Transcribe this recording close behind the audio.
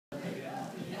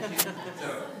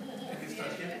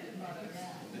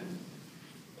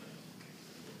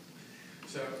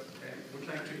So I would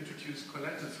like to introduce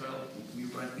Colette as well. You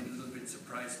might be a little bit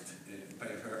surprised by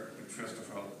her, but first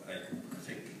of all, I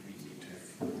think we need to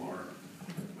have more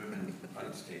women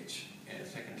on stage.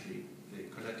 Secondly,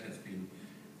 Colette has been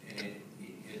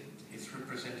is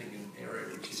representing an area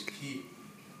which is key,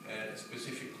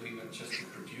 specifically not just to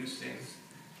produce things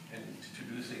and to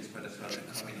do things, but as well to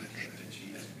communicate. And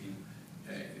she has been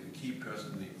a key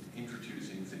person in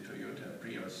introducing the Toyota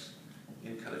Prius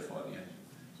in California.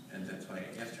 And that's why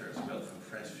I asked her as well for a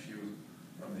fresh view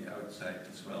from the outside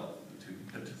as well to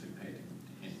participate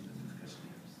in the discussion.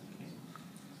 Okay.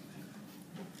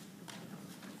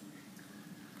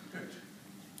 Good.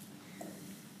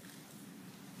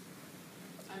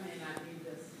 I may not need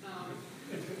this.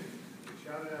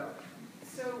 Shout it out.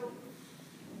 So,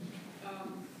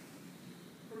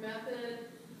 for Method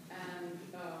and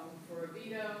for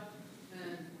Avita,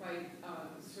 and quite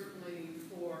certainly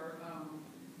for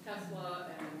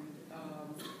Tesla and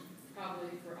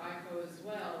probably for ICO as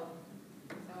well,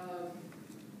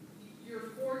 you're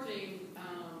forging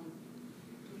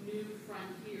new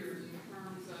frontiers in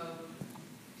terms of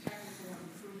technical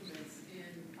improvements in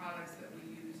products that we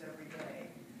use every day.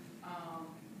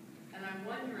 And I'm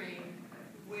wondering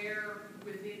where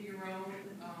within your own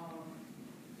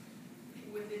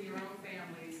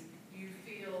families you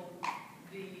feel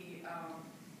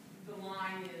the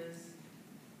line is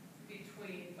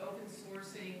between open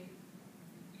sourcing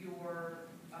your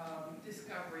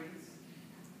discoveries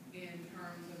in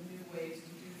terms of new ways to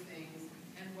do things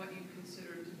and what you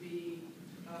consider to be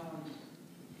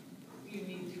you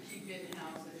need to keep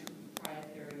in-house as your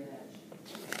proprietary edge.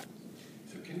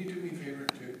 So can you do me a favor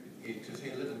to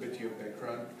say a little bit your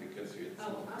background, because you.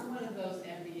 Oh, I'm one of those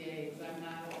MBAs. I'm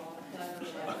not all clever.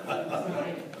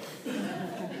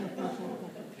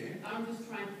 Okay. I'm just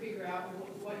trying to figure out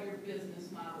what your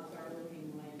business models are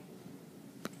looking like.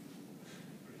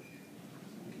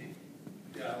 Okay.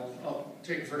 Yeah, I'll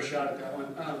take a first shot at that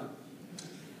one.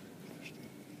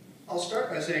 I'll start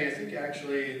by saying I think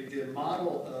actually the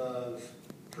model of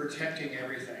protecting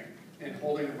everything and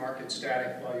holding the market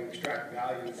static while you extract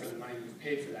value for the money you've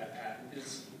paid for that patent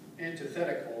is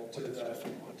antithetical to the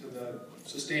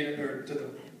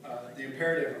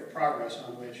imperative of progress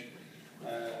on which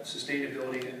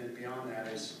sustainability and then beyond that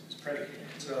is predicated.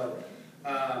 So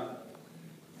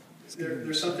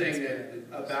there's something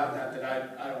about that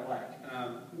I don't like.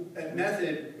 At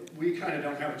Method, we kind of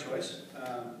don't have a choice,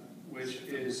 which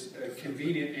is a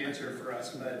convenient answer for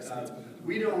us, but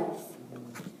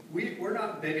we're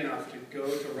not big enough to go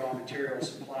to raw material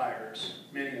suppliers,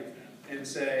 many of them, and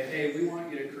say, hey, we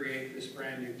want you to create this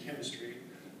brand new chemistry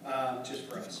just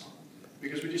for us,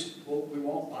 because we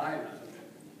won't buy enough of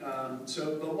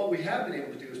it. But what we have been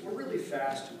able to do is we're really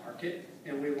fast to market,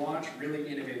 and we launch really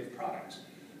innovative products.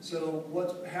 So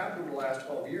what's happened over the last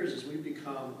 12 years is we've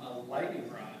become a lightning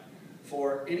rod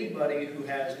for anybody who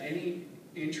has any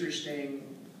interesting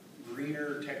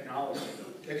greener technology.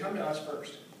 They come to us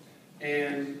first.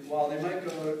 And while they might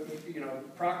go,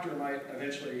 Procter might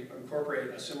eventually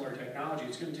incorporate a similar technology,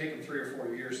 it's going to take them 3 or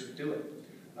 4 years to do it.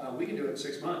 We can do it in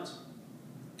 6 months.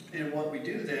 And what we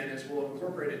do then is we'll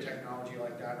incorporate a technology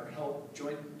like that or help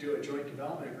do a joint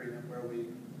development agreement where we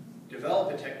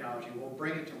develop a technology, we'll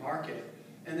bring it to market,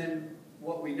 and then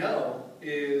what we know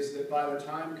is that by the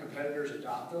time competitors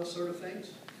adopt those sort of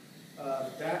things,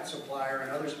 that supplier and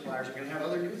other suppliers are going to have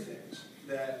other new things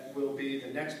that will be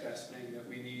the next best thing that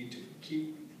we need to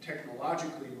keep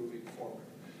technologically moving forward.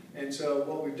 And so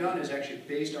what we've done is actually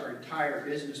based our entire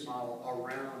business model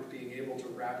around being able to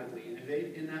rapidly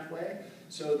innovate in that way,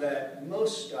 so that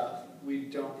most stuff we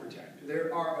don't protect.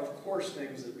 There are, of course,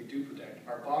 things that we do protect.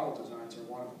 Our bottle designs are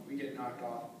one of them. We get knocked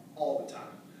off all the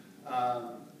time.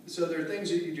 So there are things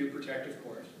that you do protect, of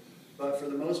course. But for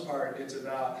the most part, it's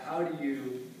about how do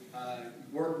you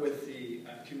work with the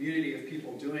community of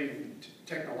people doing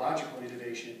technological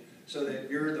innovation so that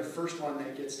you're the first one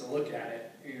that gets to look at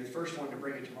it, and you're the first one to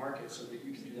bring it to market so that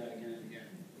you can do that again and again.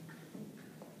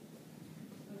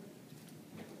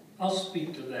 I'll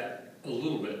speak to that a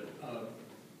little bit.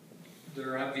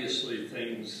 There are obviously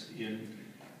things in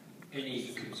any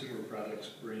consumer products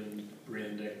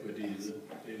brand equity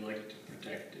that they like to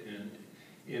protect, and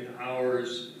in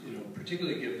ours,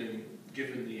 particularly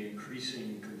given the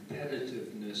increasing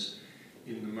competitiveness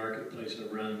in the marketplace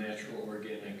around natural,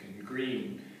 organic, and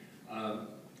green,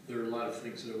 there are a lot of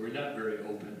things that we're not very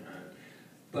open on.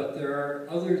 But there are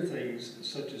other things,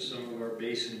 such as some of our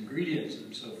base ingredients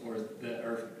and so forth, that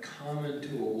are common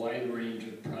to a wide range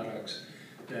of products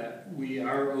that we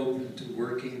are open to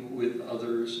working with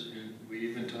others, and we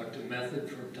even talk to Method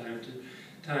from time to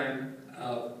time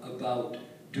about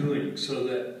doing, so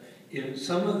that in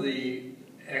some of the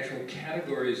actual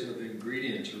categories of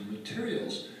ingredients or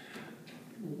materials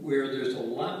where there's a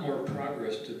lot more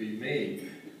progress to be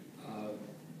made,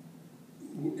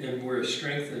 and where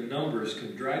strength in numbers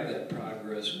can drive that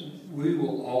progress, we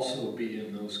will also be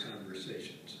in those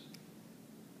conversations.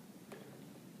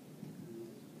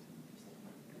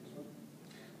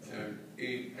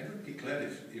 I would be glad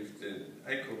if the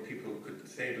ICO people could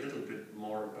say a little bit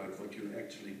more about what you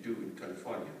actually do in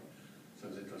California. So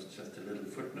that was just a little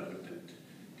footnote, and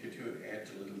could you add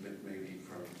a little bit maybe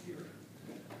from your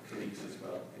colleagues as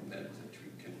well in that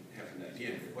we can have an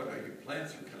idea. What are your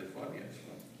plans for California as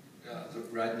well? Yeah, so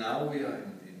right now we are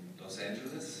in Los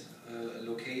Angeles,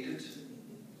 located.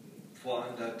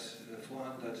 400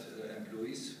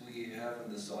 employees we have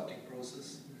in the sorting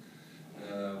process.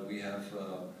 We have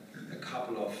a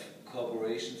couple of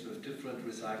cooperations with different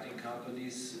recycling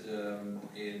companies.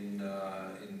 In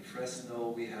Fresno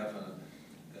we have a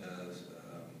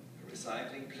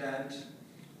recycling plant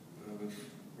with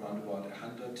around about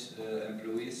 100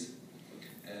 employees.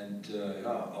 And yeah,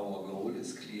 our goal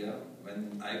is clear.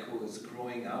 When ICO is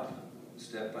growing up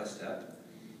step by step,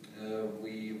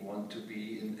 we want to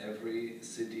be in every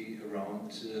city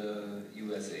around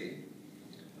USA.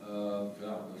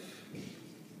 Yeah, with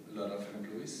a lot of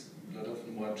employees, a lot of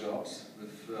more jobs,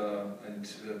 and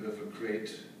with a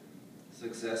great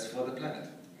success for the planet.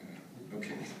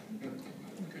 Okay. Good.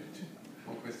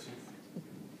 More questions?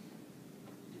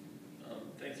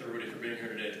 Thanks everybody for being here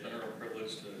today. It's been a real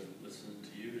privilege to listen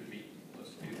to you and meet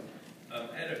most of you.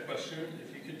 I had a question.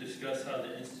 If you could discuss how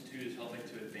the Institute is helping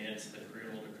to advance the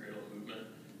cradle-to-cradle movement,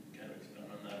 kind of expand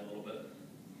on that a little bit.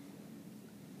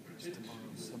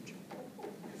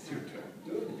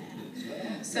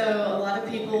 So a lot of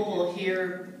people will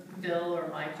hear Bill or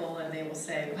Michael and they will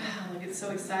say, wow, I get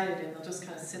so excited, and they'll just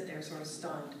kind of sit there sort of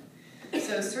stunned.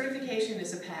 So certification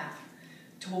is a path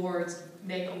towards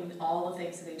making all the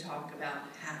things that they talk about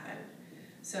happen.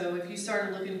 So if you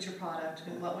started looking at your product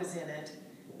and what was in it,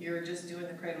 you're just doing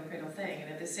the cradle-to-cradle thing. And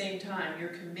at the same time, you're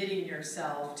committing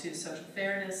yourself to social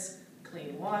fairness,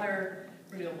 clean water,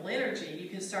 renewable energy. You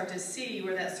can start to see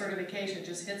where that certification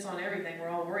just hits on everything we're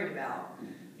all worried about.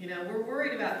 You know, we're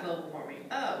worried about global warming.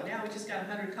 Oh, now we just got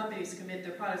 100 companies commit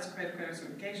their products to cradle-to-cradle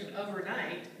certification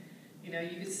overnight. You know,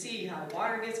 you can see how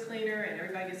water gets cleaner and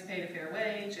everybody gets paid a fair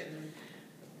wage. And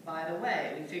by the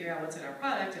way, we figure out what's in our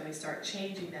product and we start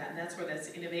changing that. And that's where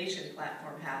this innovation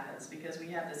platform happens, because we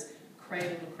have this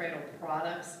Cradle-to-Cradle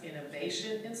Products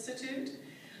Innovation Institute.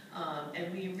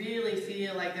 And we really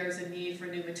feel like there's a need for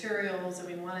new materials, and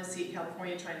we want to see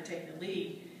California trying to take the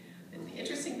lead. And the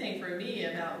interesting thing for me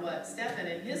about what Stefan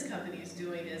and his company is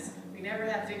doing is we never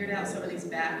have figured out some of these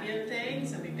back-end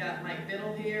things, and we've got Mike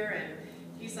Biddle here, and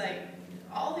he's like,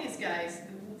 all these guys,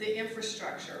 the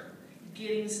infrastructure,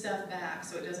 getting stuff back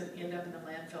so it doesn't end up in the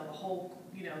landfill, the whole,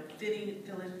 you know,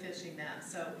 finishing that.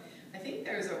 So I think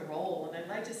there's a role, and I'd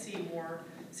like to see more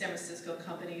San Francisco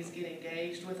companies get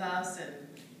engaged with us, and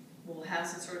we'll have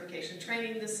some certification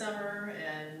training this summer,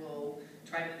 and we'll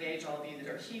try to engage all of you that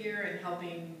are here in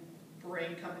helping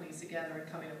bring companies together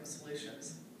and coming up with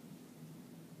solutions.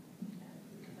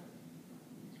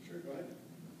 Sure, go ahead.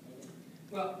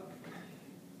 Well,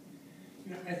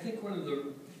 you know, I think one of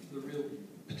the real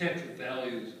potential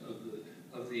values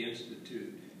of the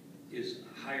Institute is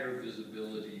higher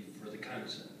visibility for the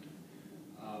concept.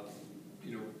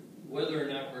 You know, whether or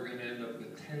not we're going to end up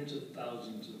with tens of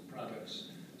thousands of products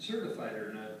certified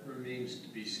or not remains to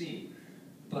be seen.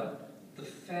 But the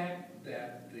fact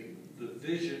that the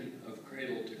vision of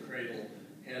cradle to cradle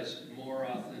has more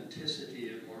authenticity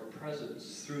and more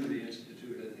presence through the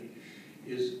Institute, I think,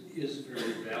 is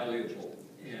very valuable.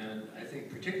 And I think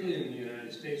particularly in the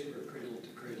United States, where cradle to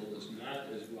cradle is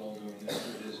not as well known as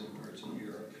it is in parts of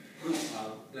Europe,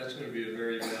 that's going to be a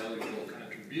very valuable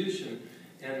contribution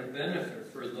and a benefit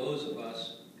for those of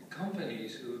us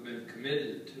companies who have been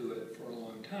committed to it for a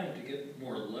long time to get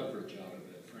more leverage out of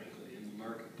it, frankly, in the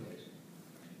marketplace.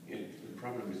 Yeah, the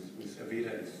problem with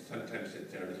Aveda is sometimes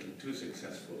that they're a little too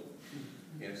successful.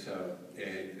 And so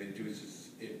they do this,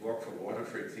 Walk for Water,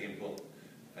 for example.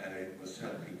 I was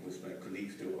helping with my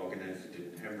colleagues to organize it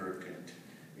in Hamburg, and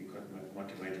we got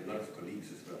motivated a lot of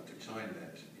colleagues as well to join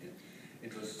that. Yeah.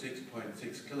 It was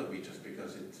 6.6 kilometers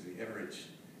because it's the average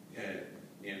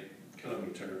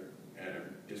kilometer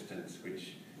distance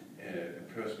which a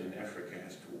person in Africa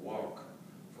has to walk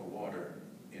for water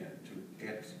to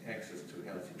get access to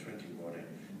healthy drinking water.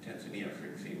 In Tanzania, for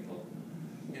example.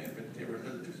 Yeah, but they were a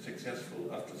little too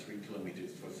successful. After 3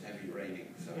 kilometers, it was heavy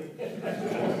raining, so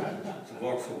the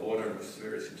Walk for Water was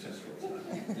very successful. So,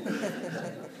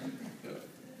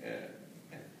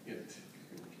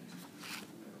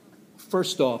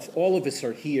 first off, all of us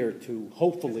are here to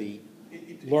hopefully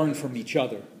learn from each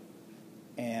other.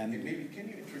 And maybe can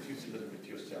you introduce a little bit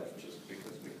yourself, just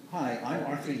because we... Hi, I'm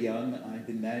Arthur Young. I've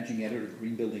been managing editor of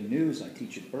Green Building News. I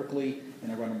teach at Berkeley,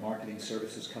 and I run a marketing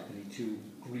services company to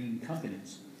green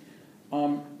companies.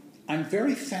 I'm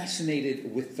very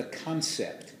fascinated with the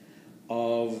concept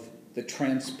of the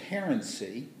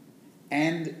transparency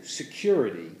and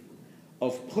security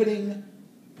of putting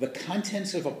the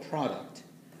contents of a product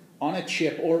on a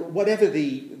chip, or whatever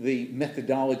the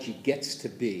methodology gets to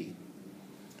be,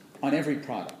 on every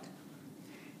product.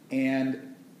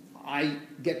 And I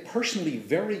get personally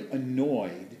very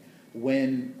annoyed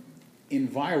when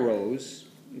enviros,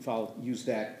 if I'll use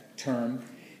that term,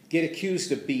 get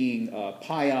accused of being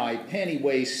pie-eyed,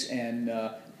 panty-waist,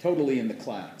 and totally in the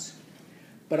clouds.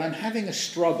 But I'm having a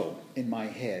struggle in my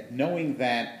head, knowing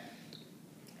that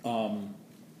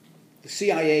the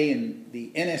CIA and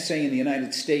the NSA in the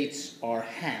United States are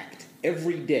hacked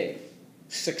every day,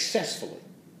 successfully.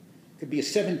 Could be a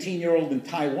 17-year-old in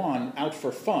Taiwan out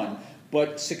for fun,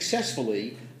 but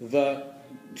successfully, the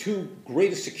two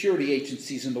greatest security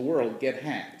agencies in the world get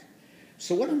hacked.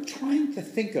 So what I'm trying to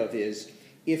think of is,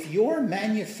 if you're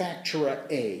manufacturer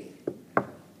A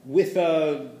with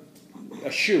a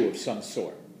shoe of some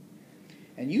sort,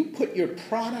 and you put your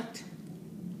product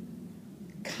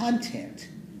content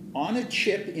on a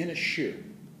chip in a shoe,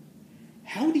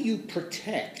 how do you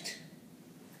protect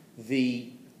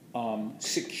the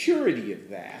security of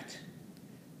that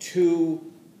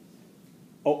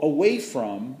away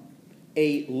from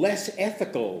a less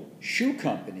ethical shoe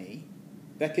company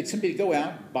that could simply go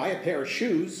out, buy a pair of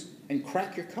shoes, and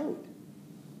crack your code?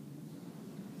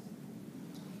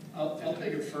 I'll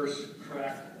take a first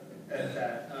crack at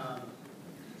that.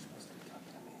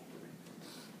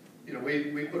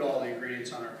 We put all the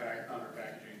ingredients on our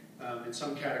packaging. In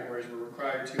some categories we're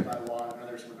required to by law, and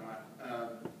others we're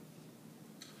not.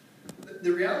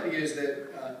 The reality is that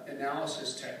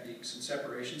analysis techniques and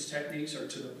separations techniques are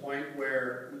to the point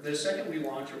where the second we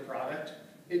launch a product,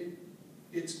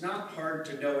 it's not hard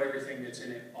to know everything that's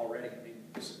in it already. I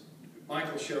mean,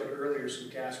 Michael showed earlier some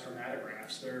gas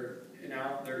chromatographs. There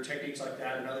are techniques like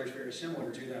that and others very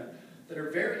similar to them that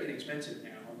are very inexpensive now.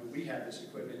 I mean, we have this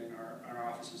equipment in our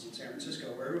offices in San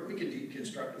Francisco where we can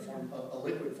deconstruct a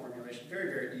liquid formulation very,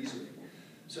 very easily.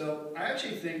 So I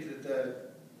actually think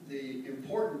that the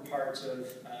important parts of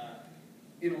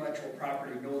intellectual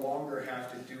property no longer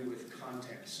have to do with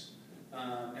contents.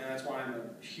 And that's why I'm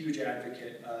a huge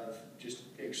advocate of just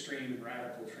extreme and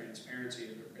radical transparency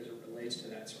as it relates to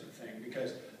that sort of thing.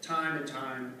 Because time and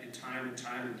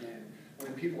time again,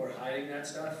 when people are hiding that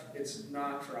stuff, it's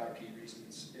not for IP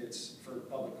reasons. It's for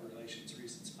public relations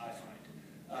reasons, I find.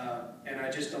 And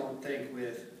I just don't think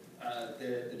with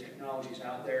the technologies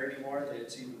out there anymore that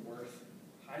it's even worth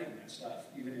hiding that stuff,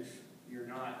 even if you're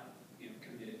not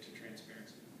committed to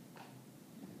transparency.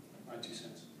 My 2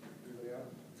 cents. Anybody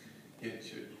else? Yeah,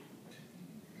 sure.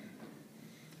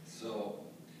 So,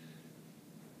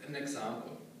 an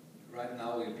example. Right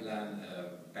now we plan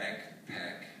a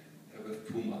backpack with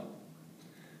Puma.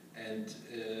 And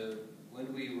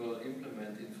when we will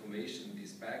implement information in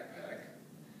this backpack,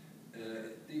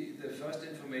 the first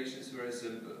information is very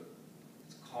simple.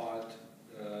 It's called,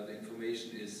 the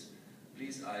information is,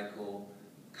 please ICO,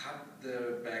 cut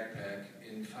the backpack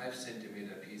in 5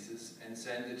 centimeter pieces and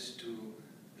send it to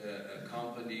a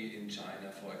company in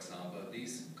China, for example.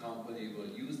 This company will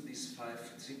use these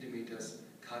 5 centimeters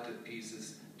cutted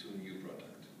pieces to a new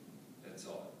product. That's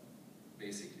all,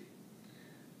 basically.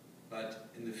 But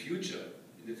in the future,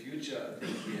 I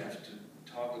think we have to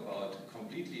talk about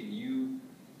completely new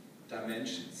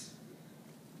dimensions.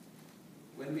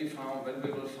 When we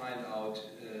will find out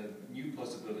new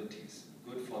possibilities,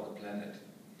 good for the planet,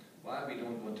 why we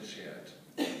don't want to share it?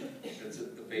 That's a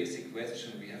basic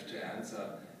question we have to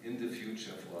answer in the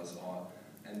future for us all.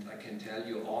 And I can tell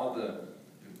you all the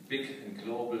big and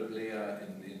global player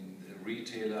in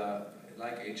retailer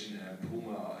like H&M,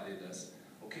 Puma or Adidas,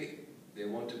 okay, they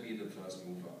want to be the first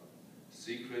mover.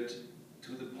 Secret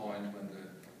to the point when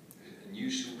a new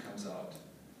shoe comes out.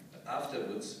 But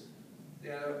afterwards, they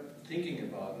are thinking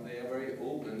about and they are very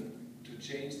open to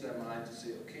change their mind to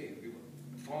say, okay,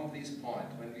 from this point,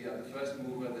 when we are the first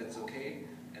mover, that's okay,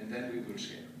 and then we will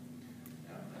share.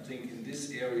 I think in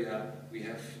this area we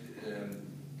have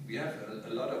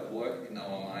a lot of work in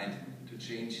our mind to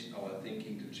change our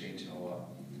thinking, to change our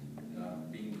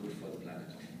being good for the planet.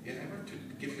 Yeah, I want to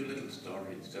give you a little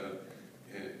story. So,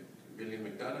 William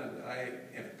McDonough and I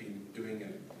have been doing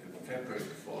a fabric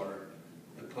for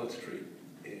upholstery,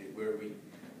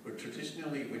 where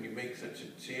traditionally, when you make such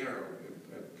a chair or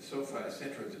a the sofa,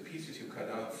 etc., the pieces you cut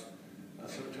off are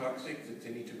so toxic that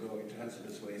they need to go into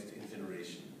hazardous waste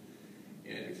incineration.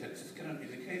 And he said, this cannot be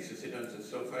the case. You sit on the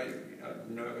sofa, you are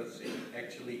nervous, you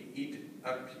actually eat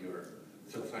up your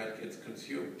sofa, it gets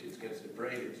consumed, it gets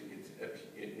abraded,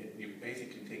 you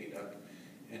basically take it up.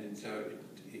 And so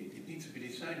it needs to be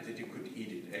designed that you could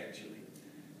eat it, actually.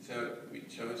 So we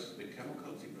chose the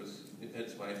chemicals,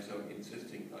 that's why I'm so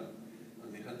insisting on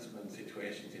the Huntsman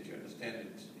situation, that you understand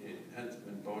that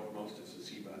Huntsman bought most of the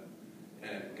Ciba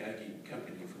Geigy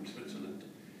company from Switzerland.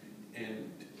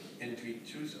 And we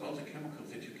choose all the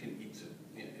chemicals that you can eat them.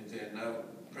 And they are now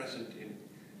present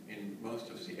in most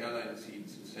of the airline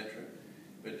seats, etc.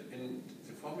 But in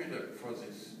the formula for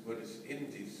this, what is in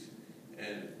these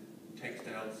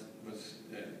textiles was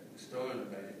stolen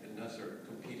by another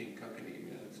competing company in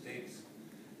the United States.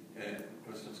 It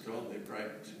was not stolen, they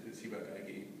bribed the Ciba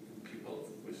Geigy people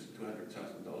with $200,000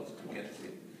 to get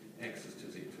the access to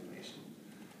the information.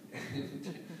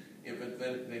 And, yeah, but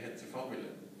then they had the formula.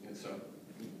 And so,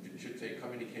 should they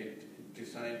communicate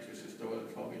design to the stolen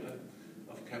formula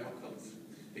of chemicals?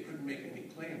 They couldn't make any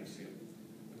claims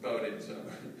about it. So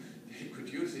they could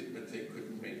use it, but they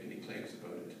couldn't make any claims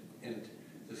about it. And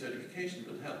the certification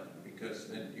will help, because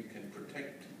then you can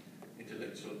protect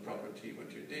intellectual property,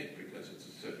 what you did, because it's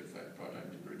a certified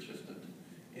product and registered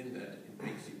in that. It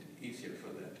makes it easier for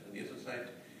that. On the other side,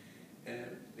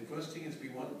 the first thing is we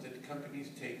want that companies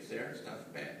take their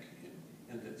stuff back.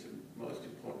 And that's the most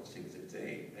important thing, that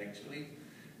they actually,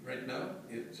 right now,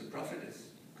 the profit is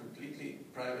completely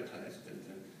privatized and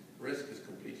the risk is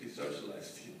completely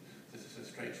socialized. This is a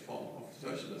strange form of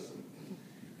socialism.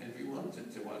 And we want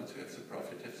that the ones who have the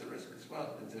profit have the risk as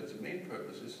well. And so the main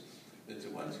purpose is that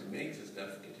the ones who make the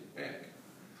stuff get it back.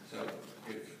 So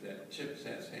if that chip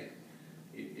says, hey,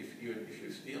 if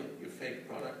you steal your fake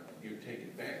product, you take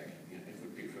it back, it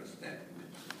would be first step.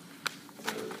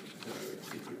 So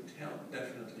it would help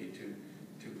definitely to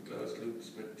close loops,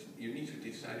 but you need to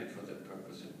design it for that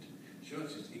purpose. And sure,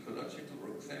 this ecological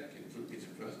rucksack, it will be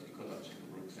the first ecological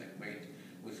rucksack made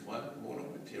with one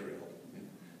monomaterial.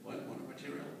 One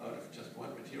monomaterial out of just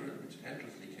one material, which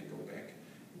endlessly can go back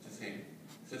in the same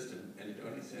system. And it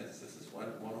only says this is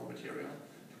one monomaterial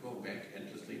to go back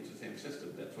endlessly in the same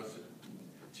system. That's what the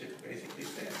chip basically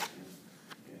says.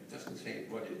 It doesn't say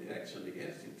what it actually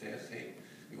is. It says, hey,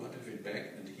 we want to have it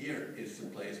back, and here is the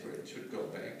place where it should go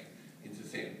back in the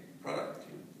same product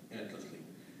endlessly,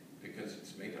 because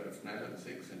it's made out of nylon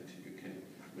 6, and you can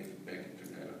make it back into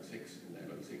nylon 6 and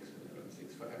nylon 6 and nylon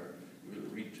 6 fiber. We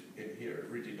will hear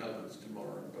Riti Dalmans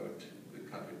tomorrow about the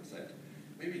carpet side.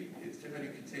 Maybe, Stefan,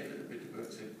 you can say a little bit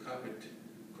about the carpet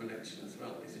collection as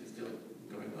well. Is it still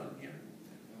going on here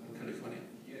in California?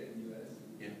 Here in the US?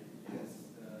 Yeah. Yes.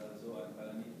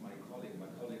 I need my colleague. My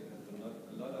colleague has a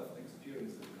lot of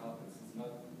experience with carpets. It's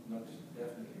not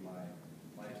definitely my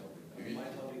topic. My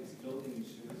topic is clothing and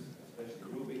shoes,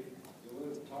 especially Rubik. So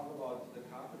we'll talk about the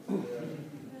carpet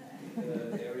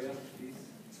area, please.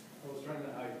 I was trying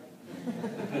to hide.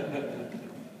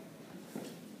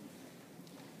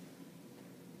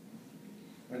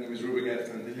 My name is Rubik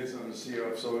Atlantilis. I'm the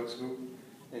CEO of Soex Group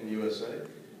in the USA,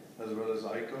 as well as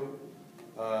ICO.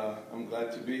 I'm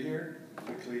glad to be here.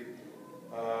 Quickly,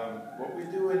 what we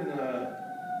do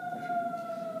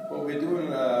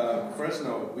in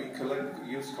Fresno, we collect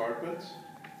used carpets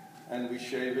and we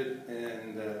shave it,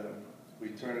 and we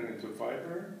turn it into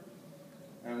fiber,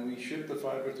 and we ship the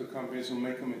fiber to companies who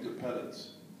make them into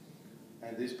pellets,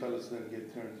 and these pellets then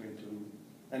get turned into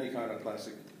any kind of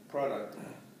plastic product.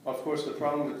 Of course, the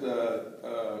problem with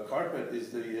the carpet is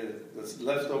the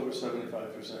leftover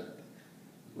 75%,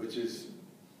 which is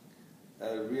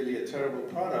really a terrible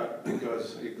product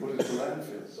because it goes into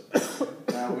landfills.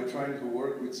 Now we're trying to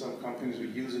work with some companies who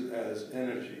use it as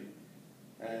energy,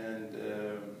 and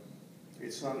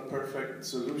it's not a perfect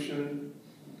solution,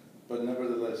 but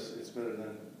nevertheless, it's better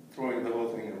than throwing the whole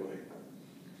thing away.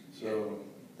 So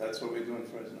that's what we do in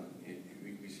Fresno.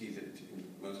 We see that in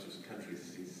most of the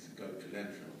countries these go to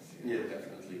landfills. Yeah,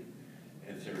 definitely.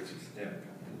 And there is a step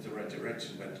in the right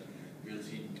direction, but we'll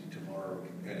see tomorrow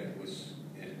with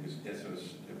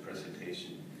Desso's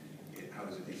presentation how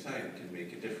the design can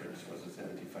make a difference for the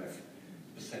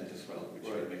 75% as well, which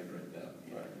we make right now.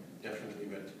 Yeah, definitely,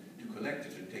 but to collect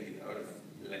it and take it out of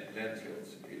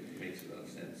landfills, it makes a lot of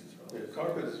sense as well. Yeah,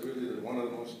 carpet is really one of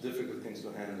the most difficult things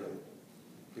to handle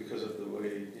because of the way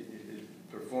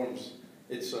it performs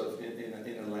itself in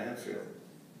a landfill.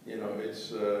 You know,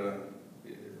 it's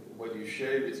what you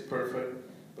shave, it's perfect,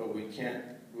 but we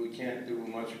can't do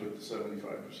much with the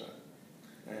 75%.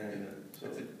 And so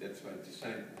that's why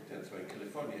design. That's why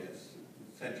California is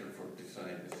the center for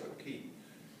design is so key,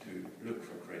 to look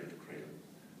for cradle to cradle.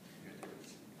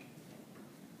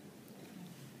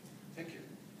 Thank you.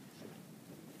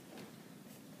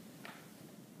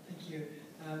 Thank you.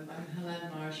 I'm Helene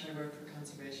Marsh. I work for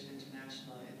Conservation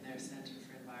International in their Center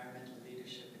for Environmental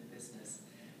Leadership in Business.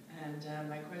 And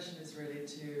my question is really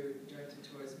directed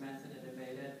towards Method and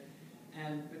Aveda,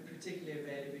 but particularly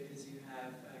Aveda because you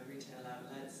have retail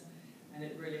outlets. And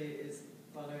it really is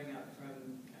following up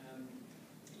from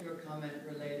your comment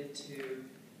related to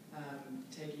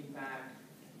taking back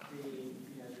the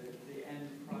end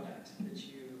product that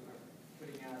you are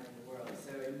putting out in the world.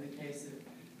 So in the case of,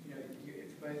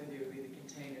 if both of you would be the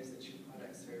containers that your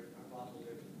products are bottled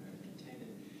or contained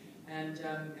in. And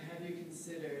have you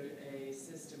considered a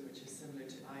system which is similar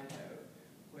to ICO,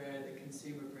 where the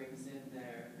consumer brings in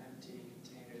their empty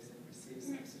containers and receives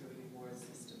some sort of reward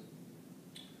system?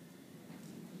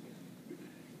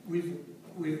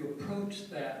 We've approached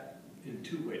that in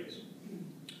two ways.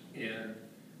 And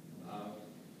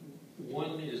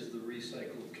one is the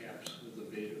recycled caps with the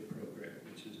Aveda program,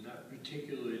 which is not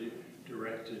particularly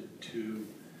directed to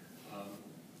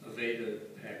Aveda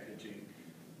packaging,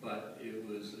 but it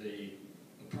was a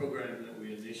program that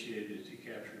we initiated to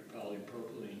capture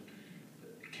polypropylene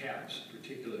caps,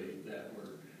 particularly, that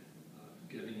were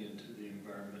getting into the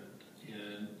environment.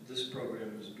 And this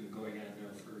program has been going on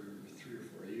now for 3 or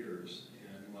 4 years.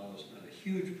 And while it's not a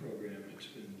huge program, it's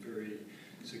been very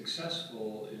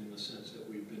successful in the sense that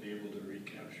we've been able to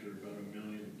recapture about 1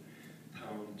 million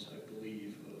pounds, I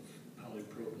believe, of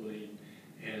polypropylene.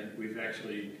 And we've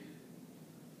actually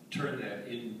turned that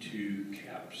into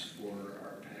caps for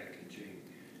our packaging.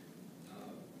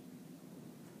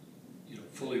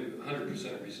 Fully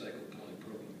 100% recycled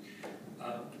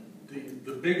polypropylene.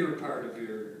 The bigger part of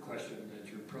your question that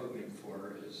you're probing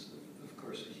for is, of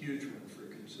course, a huge one for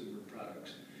consumer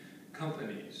products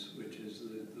companies, which is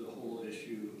the whole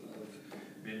issue of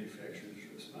manufacturer's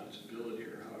responsibility,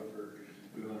 or however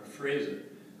we want to phrase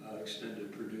it,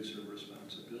 extended producer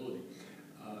responsibility.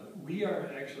 We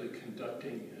are actually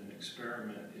conducting an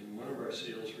experiment in one of our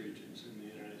sales regions in the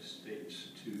United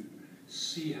States to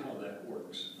see how that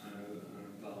works on a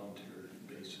volunteer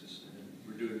basis. And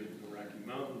we're doing it in the Rocky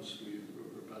Mountains.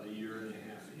 We're about 1.5 years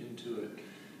into it.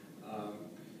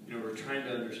 We're trying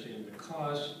to understand the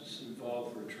costs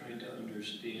involved. We're trying to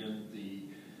understand the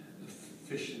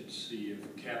efficiency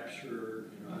of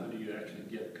capture. How do you actually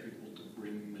get people to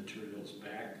bring materials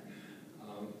back?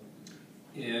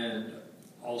 And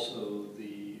also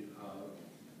the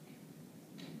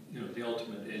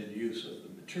ultimate end use of the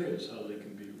materials, how they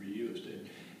can be reused.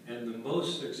 And the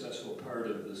most successful part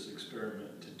of this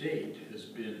experiment to date has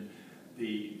been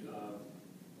the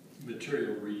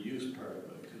material reuse part of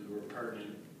it, because we're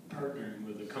partnering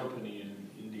with a company in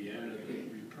Indiana that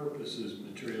repurposes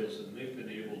materials, and they've been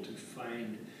able to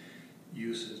find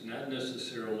uses, not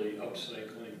necessarily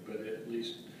upcycling, but at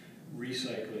least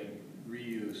recycling,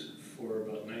 reuse for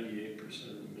about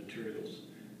 98% of the materials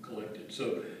collected.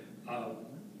 So,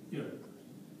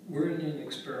 we're in an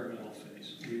experimental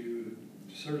phase. We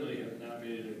certainly have not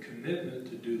made a commitment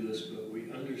to do this, but we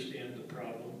understand the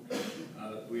problem.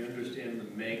 We understand the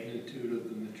magnitude of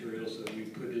the materials that we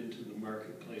put into the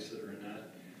marketplace that are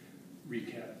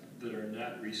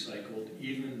not recycled,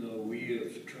 even though we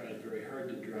have tried very hard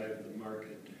to drive the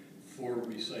market for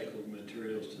recycled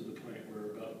materials to the point where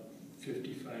about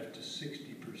 55 to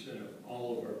 60% of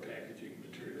all of our packaging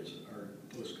materials are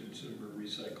post-consumer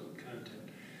recycled content.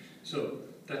 So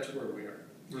that's where we are.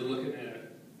 We're looking at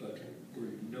it, but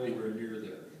we're nowhere near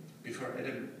there. Before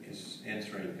Adam is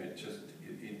answering,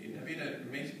 in Aveda,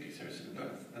 basically there's a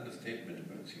lot of understatement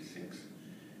about these things,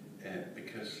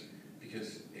 because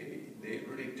they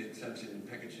really did something in the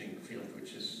packaging field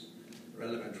which is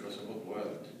relevant for the whole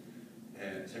world.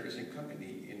 There is a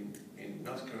company in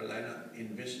North Carolina,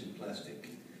 Envision Plastic,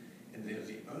 and they're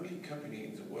the only company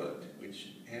in the world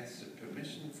which has the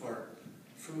permission for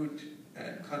food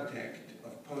contact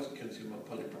of post-consumer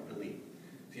polypropylene.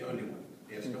 The only one.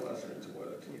 There's no other in the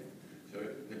world here. So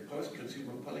the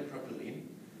post-consumer polypropylene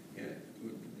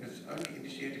was only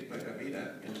initiated by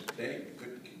Aveda, and they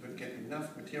could get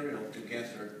enough material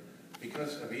together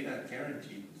because Aveda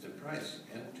guaranteed the price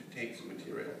and to take the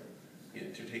material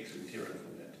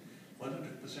from that.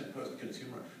 100%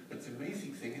 post-consumer. But the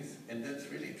amazing thing is, and that's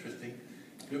really interesting,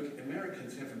 look,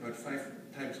 Americans have about 5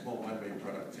 times more one-way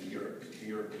products than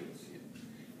Europeans.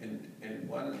 And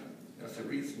one of the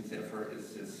reasons, therefore,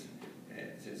 is this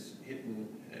hidden,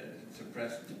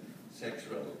 suppressed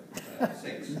sexual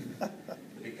things.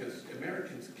 Because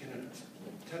Americans cannot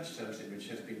touch something which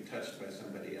has been touched by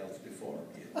somebody else before.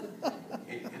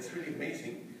 It's really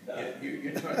amazing.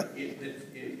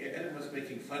 Adam was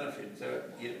making fun of it. So,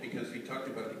 because we talked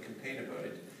about the campaign about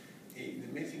it. The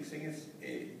amazing thing is,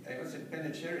 I was at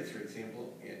Ben & Jerry's, for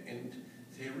example, and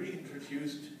they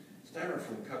reintroduced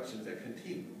styrofoam cups in their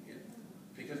canteen,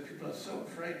 because people are so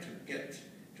afraid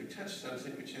to touch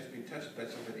something which has been touched by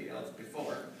somebody else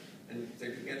before, and they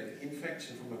could get an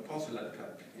infection from a porcelain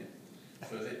cup.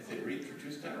 So they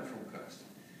reintroduced styrofoam cups.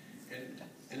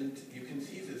 And you can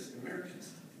see this,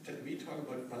 Americans, we talk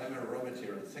about primary raw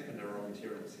materials, secondary raw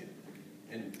materials,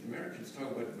 and Americans talk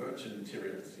about virgin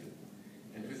materials.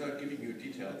 And without giving you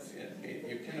details,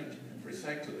 you cannot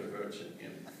recycle a virgin.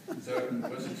 So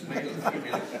whether it's male or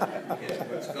female,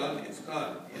 what's gone, it's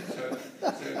gone.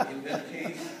 So in that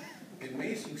case, the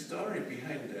amazing story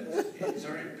behind that,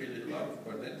 sorry to be a little long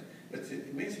for that, but the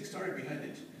amazing story behind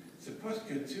it, the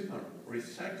post-consumer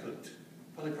recycled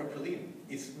polypropylene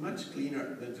is much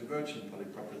cleaner than the virgin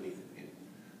polypropylene.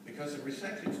 Because the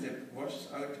recycling step washes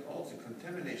out all the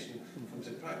contamination from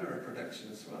the primary production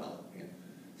as well.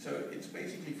 So it's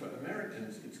basically, for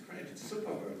Americans, it's great, it's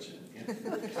super virgin.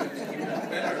 So it's even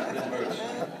better than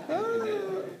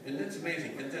virgin. And that's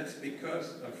amazing, and that's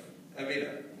because of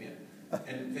Aveda.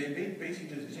 And they made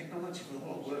basically the technology for the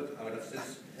whole world out of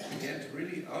this. To get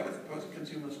really out of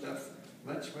post-consumer stuff,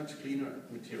 much, much cleaner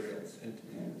materials. And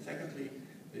secondly,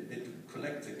 to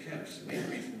collect the caps. The main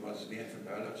reason was we have a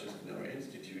biologist in our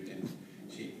institute, and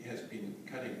she has been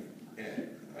cutting,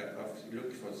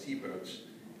 look for seabirds.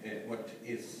 What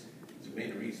is the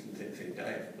main reason that they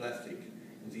die of plastic?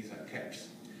 And these are caps,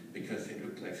 because they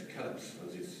look like scallops for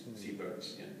these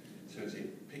seabirds. So they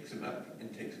pick them up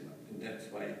and take them up. And that's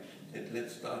why that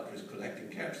let's start with collecting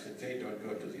caps, that they don't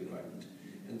go to the environment.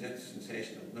 And that's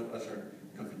sensational. No other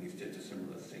companies did a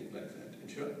similar thing like that. And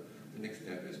sure, the next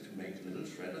step is to make little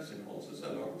shredders in all the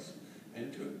salons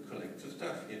and to collect the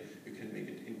stuff. You can make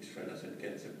it in shredders and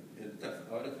get the stuff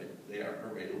out of it. They are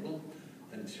available.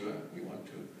 And sure, we want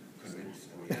to convince,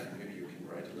 maybe you can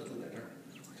write a little letter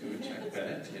to Chuck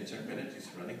Bennett. Chuck Bennett is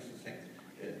running the thing,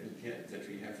 that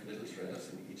we have little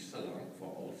shredders in each salon for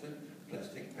all the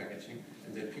plastic packaging,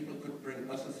 and that people could bring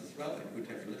others as well. They could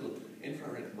have a little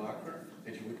infrared marker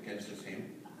that you would get the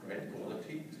same great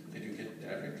quality, that you get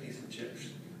directly the chips,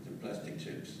 the plastic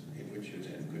chips, in which you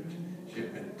then could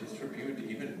ship and distribute,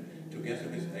 even together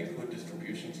with ICO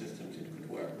distribution systems, it could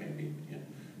work maybe.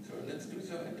 So let's do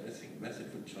so, and I think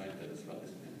Method would join that as well,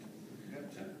 isn't it?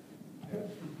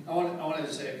 I wanted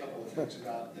to say a couple of things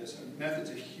about this. Method's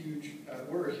a huge,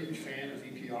 we're a huge fan of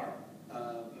EPR,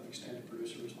 of extended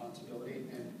producer responsibility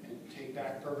and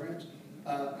take-back programs.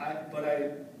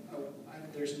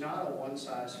 There's not a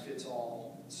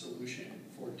one-size-fits-all solution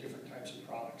for different types of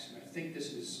products, and I think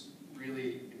this is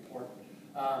really important.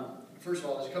 First of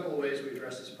all, there's a couple of ways we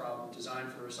address this problem. Design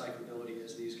for recyclability,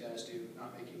 as these guys do,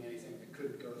 not making anything that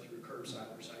could go through curbside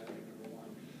recycling, number one.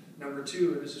 Number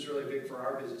two, and this is really big for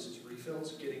our business, is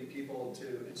refills, getting people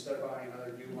to, instead of buying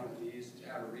another new one of these, to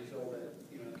have a refill that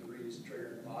can reuse the trigger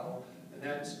in the bottle, and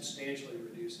that substantially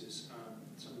reduces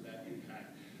some of that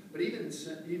impact. But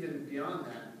even beyond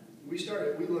that,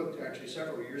 we looked actually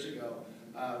several years ago.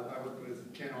 I worked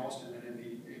with Ken Alston at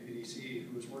NBDC,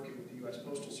 who was working with the U.S.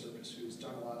 Postal Service, who's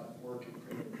done a lot of work in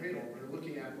Cradle to Cradle. We were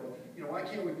looking at, well, why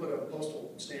can't we put a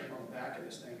postal stamp on the back of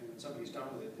this thing, and when somebody's done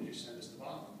with it, they just send us the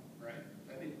bottle, right?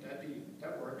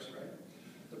 That works, right?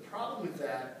 The problem with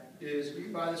that is you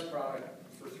buy this product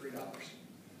for $3,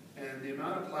 and the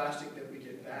amount of plastic that we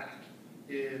get back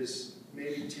is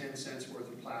maybe 10 cents worth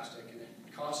of plastic, and it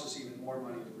costs us even more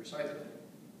money to recycle it.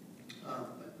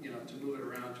 To move it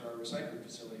around to our recycling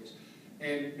facilities.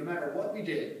 And no matter what we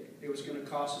did, it was going to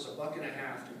cost us $1.50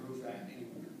 to move that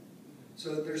anywhere.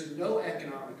 So there's no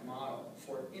economic model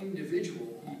for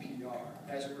individual EPR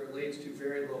as it relates to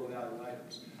very low value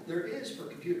items. There is for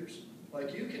computers.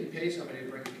 Like, you can pay somebody to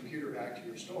bring a computer back to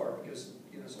your store because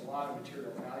there's a lot of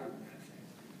material value in that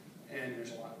thing. And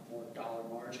there's a lot more dollar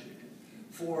margin in it.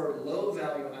 For low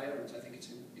value items, I think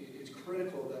it's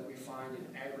critical that we find an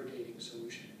aggregating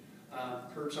solution.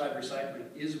 Curbside recycling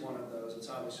is one of those. It's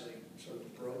obviously sort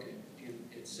of broken in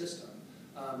its system.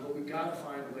 But we've got to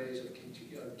find ways of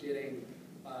getting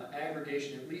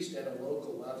aggregation, at least at a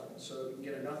local level, so that we can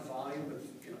get enough volume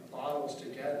of bottles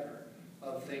together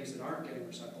of things that aren't getting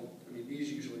recycled. I mean,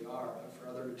 these usually are, but for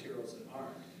other materials that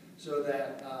aren't. So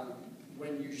that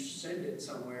when you send it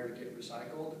somewhere to get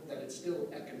recycled, that it's still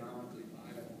economically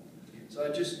viable. So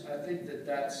I think that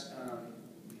that's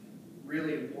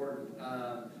really important.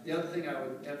 The other thing I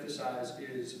would emphasize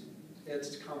is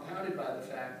it's compounded by the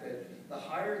fact that the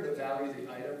higher the value of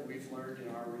the item we've learned in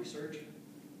our research,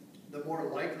 the more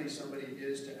likely somebody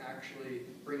is to actually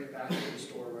bring it back to the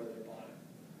store where they bought it.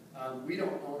 We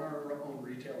don't own our own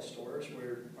retail stores,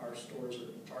 where our stores are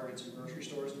Targets and grocery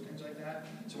stores and things like that,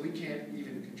 so we can't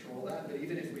even control that. But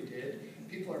even if we did,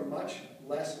 people are much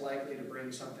less likely to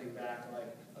bring something back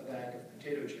like a bag of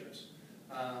potato chips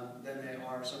than they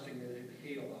are something that they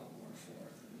paid a lot more for.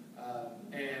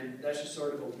 And that's just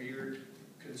sort of a weird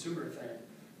consumer thing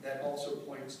that also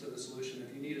points to the solution.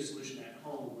 If you need a solution at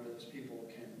home where those people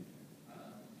can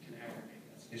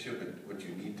aggregate that. Yeah, sure, but what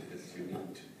you need is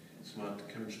smart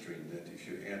chemistry, that if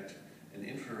you add an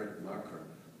infrared marker,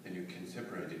 then you can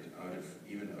separate it out of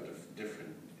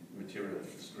different material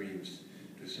streams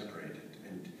to separate it.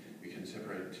 And you can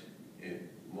separate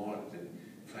more than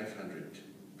 500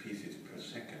 pieces per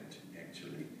second,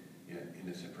 actually, in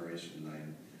a separation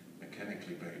line,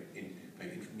 mechanically by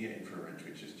near infrared,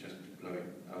 which is just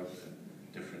blowing out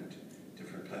different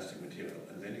plastic material.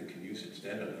 And then you can use it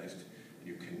standardized, and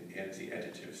you can add the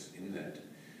additives in that.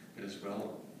 But as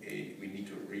well, we need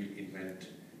to reinvent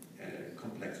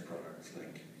complex products,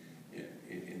 like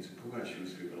in the Puma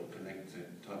shoes, we will connect the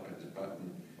top and the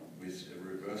bottom with a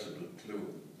reversible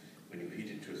glue. When you heat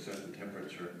it to a certain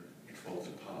temperature, it falls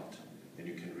apart, and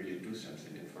you can really do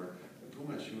something. And for a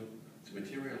Puma shoe, the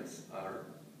materials are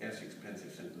as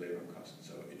expensive as labor costs,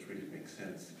 so it really makes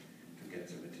sense to get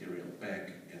the material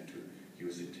back and to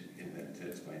use it in that.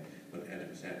 That's why what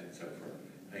Adam said. So for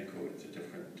ICO, it's a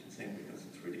different thing because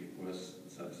it's really worth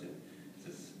something.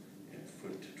 This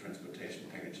food transportation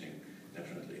packaging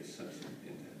definitely is something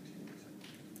in that.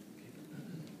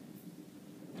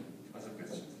 Other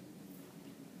questions?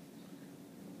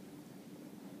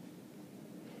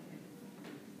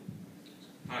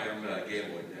 Hi, I'm Gail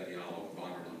Daddiallo with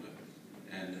Bonnerlunda.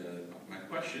 And my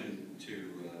question to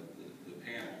the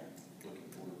panel, looking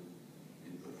for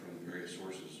input from the various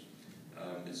sources.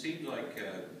 It seems like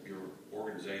your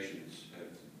organizations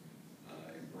have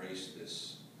embraced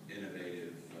this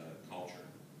innovative culture.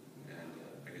 And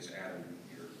I guess, Adam,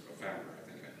 you're a founder, I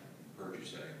think I heard you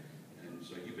say. And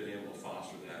so you've been able to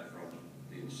foster that from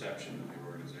the inception of the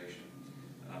organization.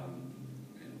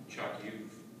 And Chuck,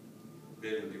 you've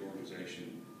been with the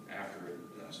organization after it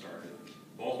started.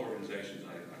 Both organizations,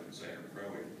 I would say, are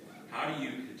growing. How do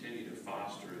you continue to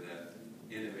foster that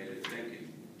innovative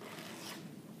thinking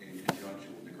in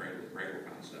conjunction with the cradle-to-cradle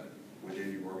concept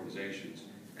within your organizations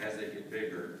as they get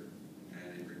bigger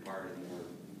and it requires more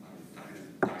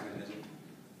dynamism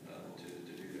to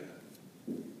do that?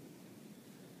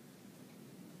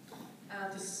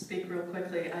 I'll just speak real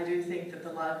quickly. I do think that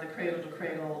a lot of the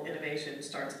cradle-to-cradle innovation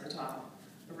starts at the top.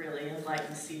 A really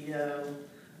enlightened CEO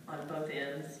on both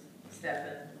ends,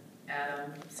 Stefan,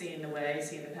 Adam, seeing the way,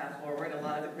 seeing the path forward. A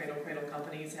lot of the cradle-to-cradle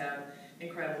companies have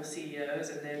incredible CEOs,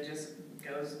 and then it just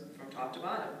goes from top to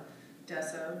bottom.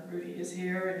 Desso, Rudy is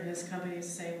here, and his company is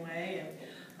the same way.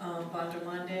 And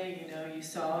Bonderlunde, you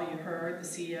saw, you heard the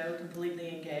CEO completely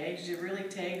engaged. It really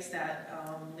takes that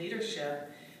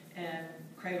leadership, and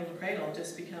cradle to cradle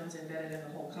just becomes embedded in the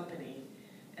whole company,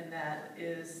 and that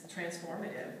is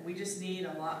transformative. We just need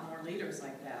a lot more leaders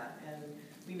like that, and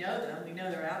we know them, we know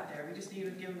they're out there, we just need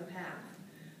to give them a path.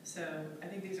 So I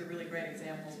think these are really great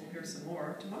examples. We'll hear some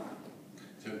more tomorrow.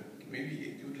 So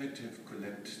maybe you would like to have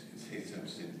Colette say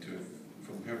something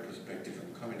from her perspective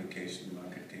on communication,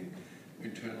 marketing,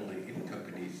 internally in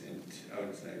companies and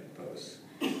outside both.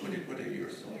 What are your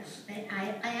thoughts? Yeah,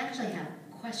 I actually have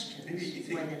questions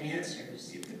more than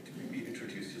answers. Maybe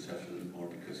introduce yourself a little more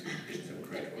because you did some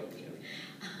great work.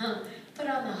 Put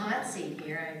on the hot seat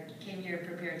here. I came here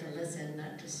prepared to listen,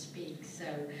 not to speak. So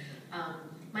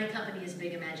my company is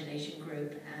Big Imagination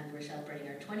Group, and we're celebrating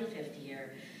our 25th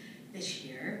year this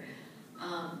year.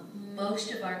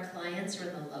 Most of our clients are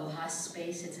in the LOHAS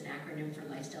space. It's an acronym for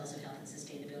Lifestyles of Health and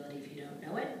Sustainability, if you don't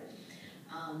know it.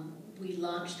 We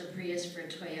launched the Prius for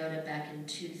Toyota back in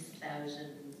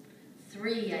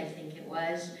 2003, I think it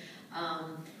was,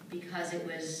 because it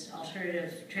was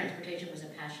alternative transportation was a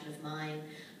passion of mine.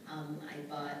 I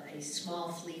bought a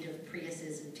small fleet of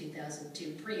Priuses in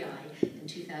 2002, in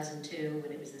 2002,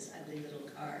 when it was this ugly little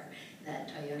car that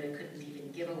Toyota couldn't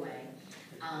even give away.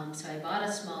 So I bought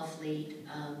a small fleet,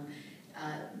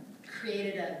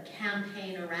 created a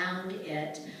campaign around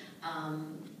it,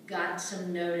 got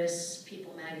some notice,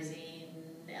 People Magazine,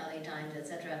 LA Times,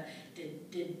 etc.,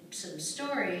 did some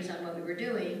stories on what we were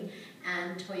doing,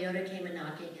 and Toyota came a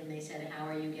knocking and they said, how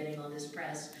are you getting all this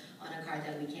press on a car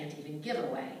that we can't even give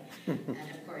away? And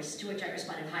of course, to which I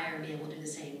responded, hire me and we'll do the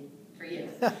same for you.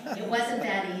 It wasn't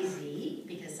that easy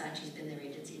because Saatchi's been their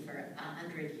agency for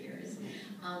 100 years.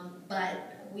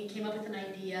 But we came up with an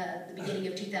idea at the beginning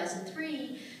of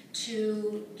 2003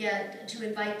 to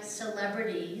invite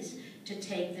celebrities to to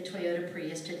take the Toyota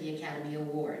Prius to the Academy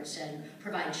Awards and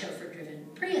provide chauffeur-driven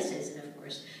Priuses. And of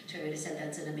course, Toyota said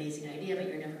that's an amazing idea, but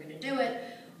you're never going to do it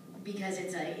because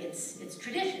it's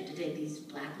tradition to take these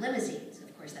black limousines.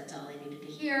 Of course, that's all I needed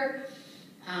to hear.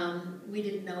 We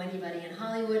didn't know anybody in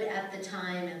Hollywood at the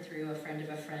time, and through a friend of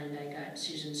a friend, I got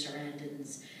Susan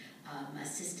Sarandon's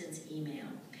assistant's email,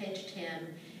 pitched him.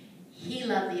 He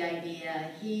loved the idea.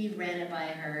 He ran it by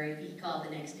her. He called the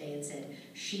next day and said,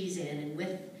 she's in. And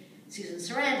with Susan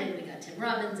Sarandon, we got Tim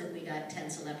Robbins, and we got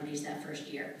 10 celebrities that first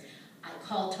year. I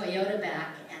called Toyota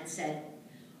back and said,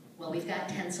 well, we've got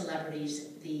 10 celebrities.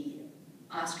 The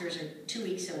Oscars are 2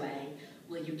 weeks away.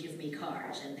 Will you give me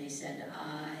cars? And they said,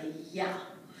 yeah.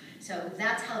 So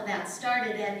that's how that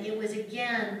started. And it was,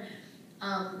 again,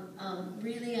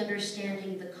 really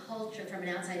understanding the culture from an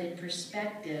outside-in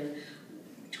perspective.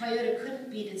 Toyota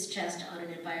couldn't beat its chest on an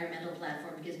environmental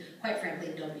platform because, quite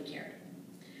frankly, nobody cared.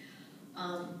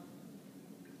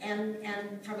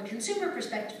 And from a consumer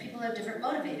perspective, people have different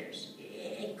motivators.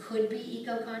 It could be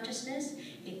eco-consciousness,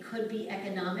 it could be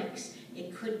economics,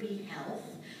 it could be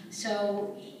health.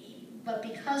 So, but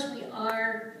because we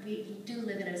do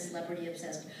live in a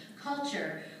celebrity-obsessed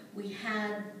culture, we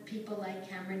had people like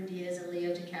Cameron Diaz and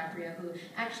Leo DiCaprio who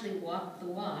actually walked the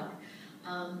walk,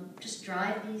 just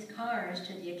drive these cars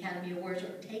to the Academy Awards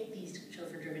or take these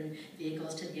chauffeur-driven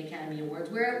vehicles to the Academy Awards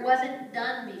where it wasn't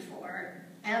done before,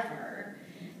 ever.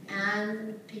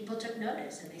 And people took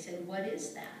notice and they said, what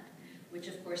is that? Which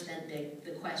of course then begged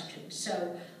the question.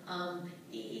 So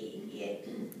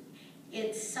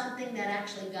it's something that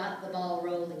actually got the ball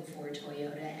rolling for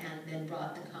Toyota and then